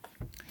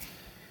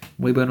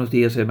Muy buenos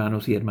días,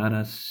 hermanos y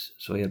hermanas.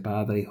 Soy el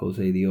Padre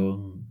José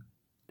Dion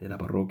de la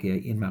Parroquia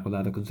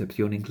Inmaculada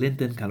Concepción en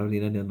Clinton,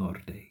 Carolina del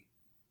Norte.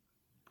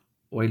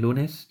 Hoy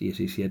lunes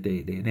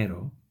 17 de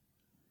enero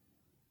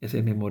es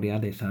el Memoria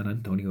de San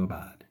Antonio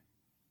Abad.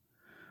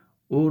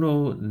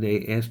 Uno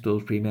de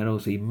estos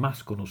primeros y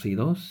más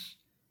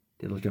conocidos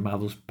de los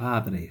llamados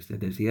padres del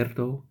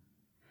desierto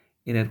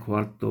en el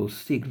cuarto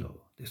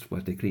siglo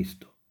después de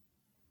Cristo.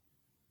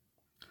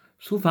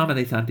 Su fama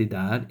de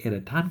santidad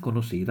era tan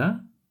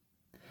conocida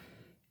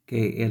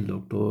que el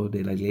doctor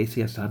de la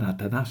Iglesia San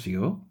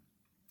Antonio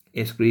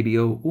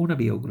escribió una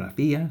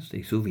biografía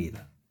de su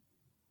vida.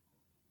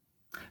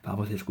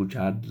 Vamos a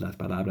escuchar las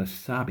palabras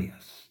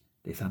sabias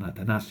de San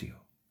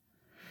Antonio,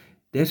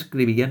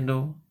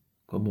 describiendo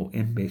cómo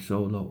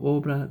empezó la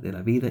obra de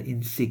la vida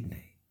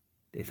insigne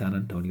de San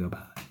Antonio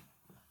Abad.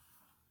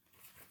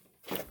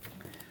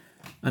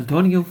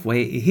 Antonio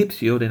fue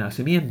egipcio de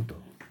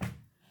nacimiento.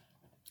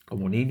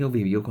 Como niño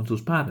vivió con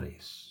sus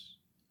padres,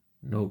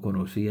 no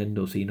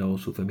conociendo sino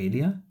su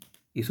familia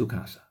y su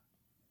casa.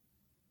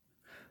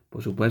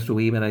 Por supuesto,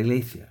 iba a la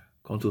iglesia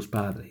con sus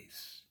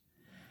padres,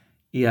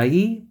 y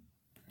allí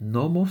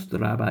no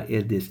mostraba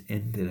el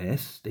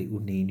desinterés de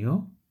un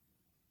niño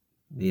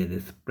ni el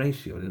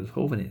desprecio de los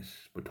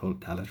jóvenes por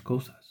tales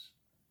cosas.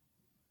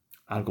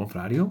 Al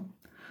contrario,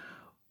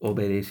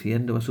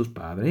 obedeciendo a sus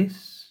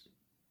padres,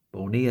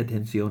 ponía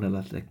atención a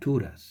las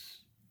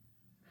lecturas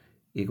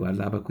y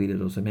guardaba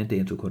cuidadosamente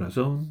en su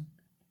corazón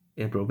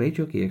el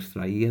provecho que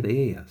extraía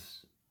de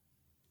ellas.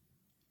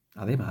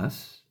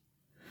 Además,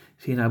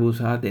 sin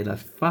abusar de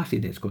las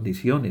fáciles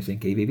condiciones en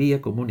que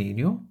vivía como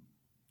niño,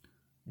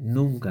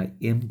 nunca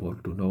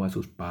importunó a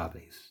sus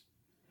padres,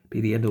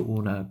 pidiendo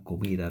una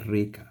comida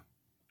rica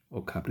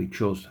o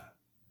caprichosa,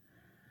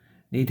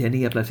 ni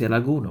tenía placer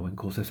alguno en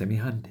cosas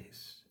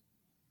semejantes.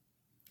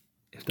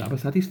 Estaba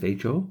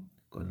satisfecho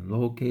con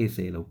lo que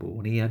se le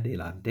ponía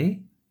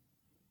delante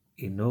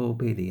y no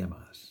pedía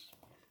más.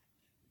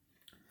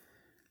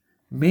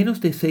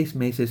 Menos de 6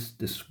 meses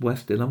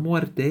después de la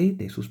muerte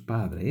de sus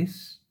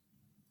padres,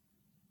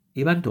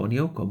 iba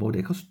Antonio, como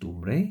de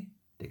costumbre,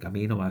 de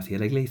camino hacia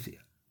la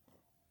iglesia.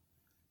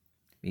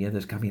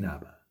 Mientras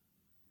caminaba,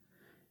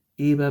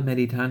 iba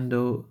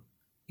meditando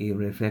y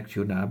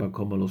reflexionaba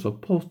cómo los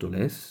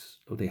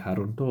apóstoles lo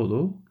dejaron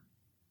todo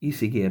y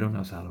siguieron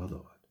al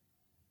Salvador.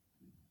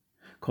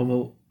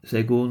 Como,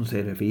 según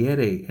se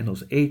refiere en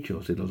los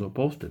Hechos de los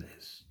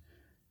Apóstoles,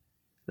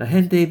 la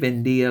gente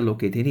vendía lo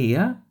que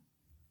tenía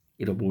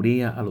y lo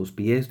ponía a los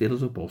pies de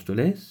los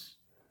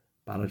apóstoles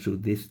para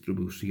su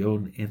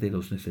distribución entre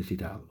los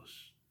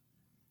necesitados.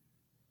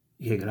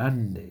 Y qué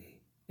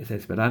grande es la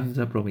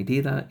esperanza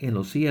prometida en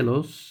los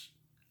cielos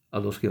a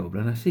los que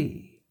obran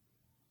así.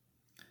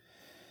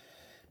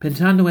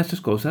 Pensando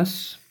estas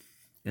cosas,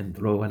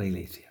 entró a la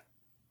iglesia.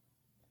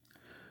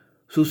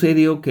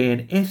 Sucedió que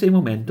en ese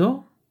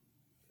momento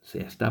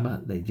se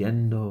estaba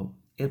leyendo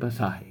el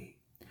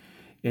pasaje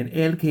en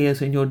el que el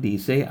Señor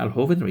dice al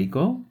joven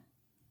rico: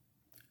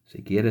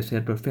 si quieres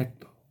ser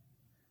perfecto,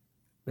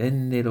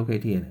 vende lo que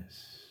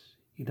tienes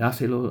y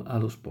dáselo a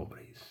los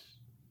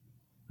pobres.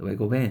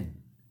 Luego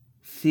ven,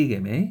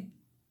 sígueme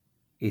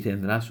y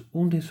tendrás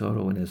un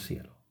tesoro en el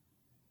cielo.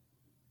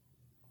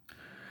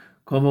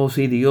 Como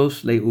si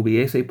Dios le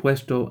hubiese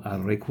puesto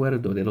al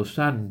recuerdo de los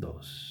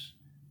santos,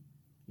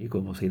 y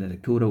como si la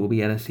lectura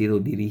hubiera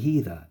sido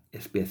dirigida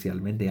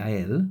especialmente a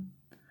él,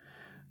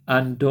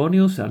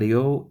 Antonio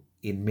salió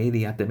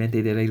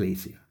inmediatamente de la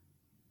iglesia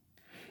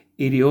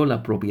y dio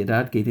la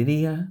propiedad que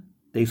tenía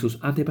de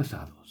sus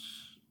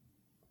antepasados.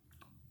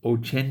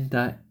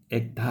 80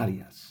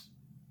 hectáreas,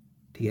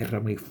 tierra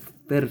muy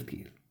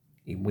fértil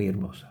y muy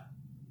hermosa.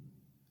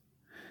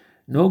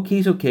 No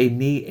quiso que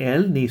ni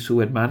él ni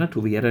su hermana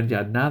tuvieran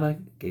ya nada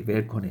que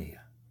ver con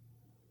ella.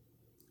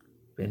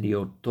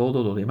 Vendió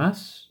todo lo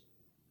demás,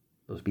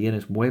 los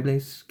bienes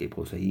muebles que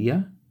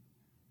poseía,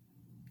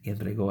 y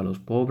entregó a los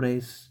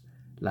pobres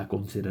la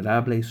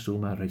considerable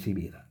suma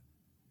recibida,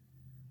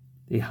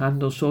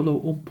 dejando solo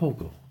un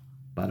poco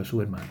para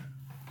su hermana.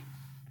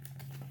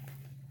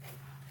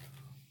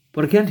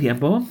 Por aquel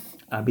tiempo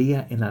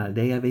había en la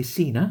aldea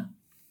vecina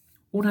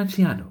un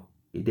anciano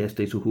y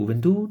desde su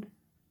juventud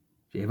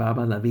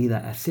llevaba la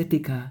vida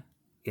ascética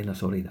en la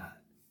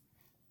soledad.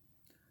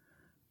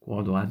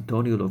 Cuando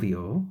Antonio lo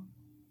vio,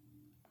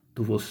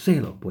 tuvo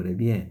celo por el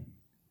bien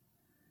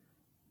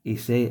y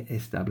se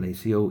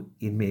estableció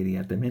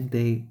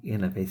inmediatamente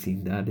en la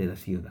vecindad de la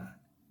ciudad.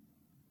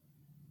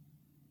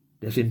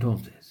 Desde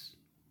entonces,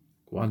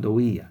 cuando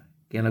oía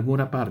que en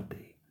alguna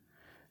parte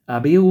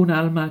había un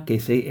alma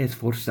que se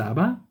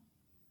esforzaba,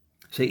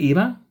 se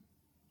iba,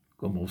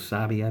 como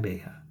sabia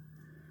abeja,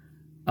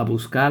 a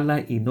buscarla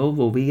y no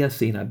volvía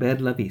sin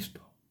haberla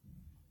visto.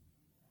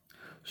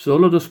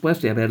 Solo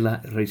después de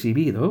haberla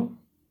recibido,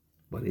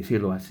 por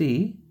decirlo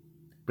así,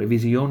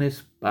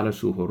 previsiones para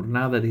su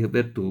jornada de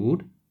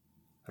virtud,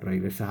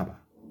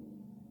 regresaba.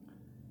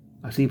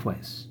 Así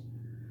pues,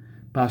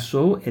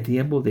 pasó el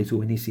tiempo de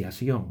su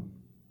iniciación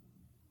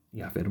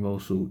y afirmó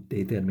su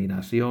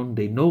determinación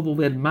de no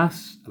volver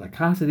más a la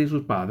casa de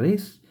sus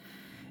padres,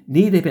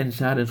 ni de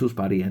pensar en sus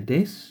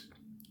parientes,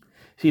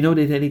 sino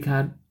de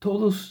dedicar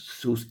todas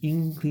sus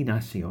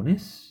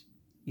inclinaciones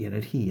y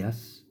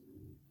energías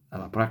a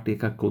la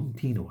práctica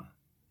continua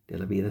de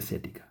la vida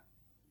ascética.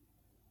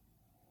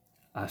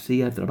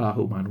 Hacía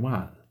trabajo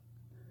manual,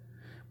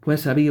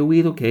 pues había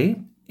oído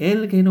que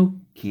el que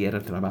no quiera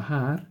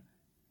trabajar,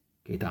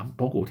 que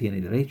tampoco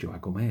tiene derecho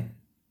a comer.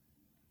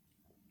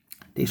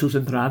 De sus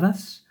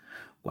entradas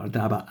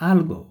guardaba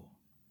algo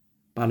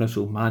para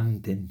su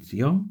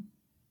mantención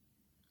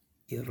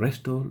y el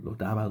resto lo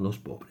daba a los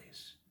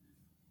pobres.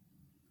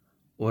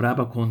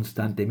 Oraba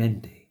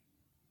constantemente,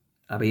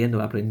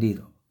 habiendo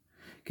aprendido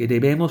que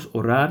debemos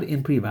orar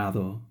en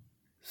privado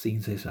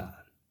sin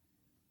cesar.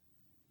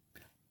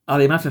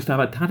 Además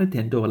estaba tan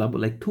atento a la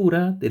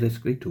lectura de la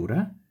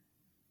Escritura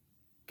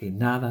que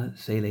nada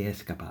se le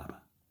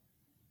escapaba.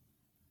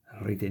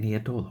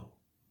 Retenía todo,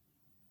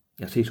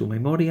 y así su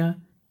memoria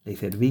le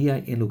servía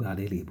en lugar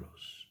de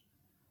libros.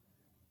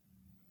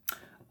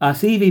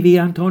 Así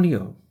vivía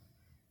Antonio,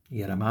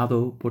 y era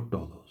amado por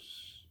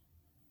todos.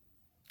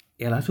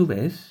 Él a su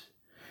vez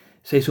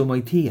se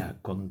sometía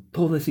con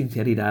toda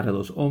sinceridad a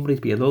los hombres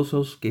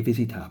piadosos que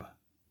visitaba,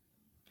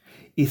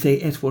 y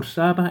se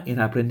esforzaba en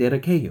aprender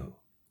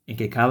aquello en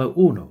que cada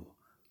uno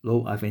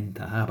lo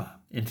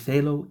aventajaba en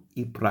celo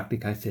y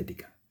práctica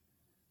ascética.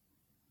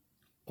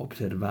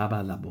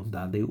 Observaba la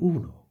bondad de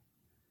uno,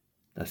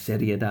 la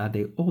seriedad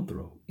de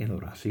otro en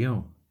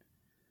oración.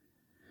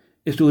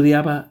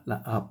 Estudiaba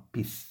la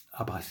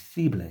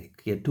apacible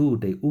quietud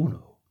de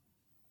uno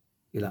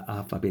y la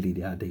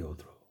afabilidad de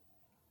otro.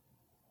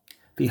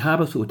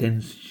 Fijaba su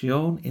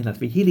atención en las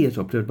vigilias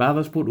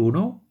observadas por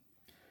uno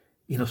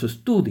y en los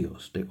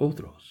estudios de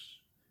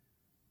otros.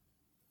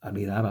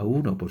 Admiraba a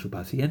uno por su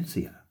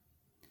paciencia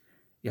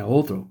y a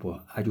otro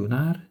por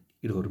ayunar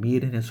y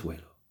dormir en el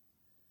suelo.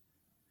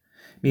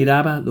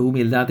 Miraba la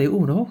humildad de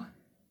uno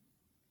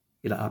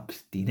y la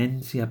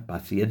abstinencia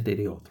paciente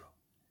de otro.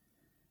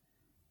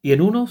 Y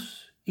en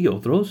unos y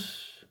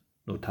otros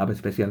notaba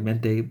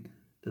especialmente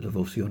la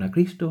devoción a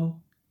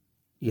Cristo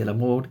y el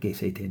amor que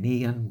se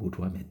tenían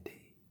mutuamente.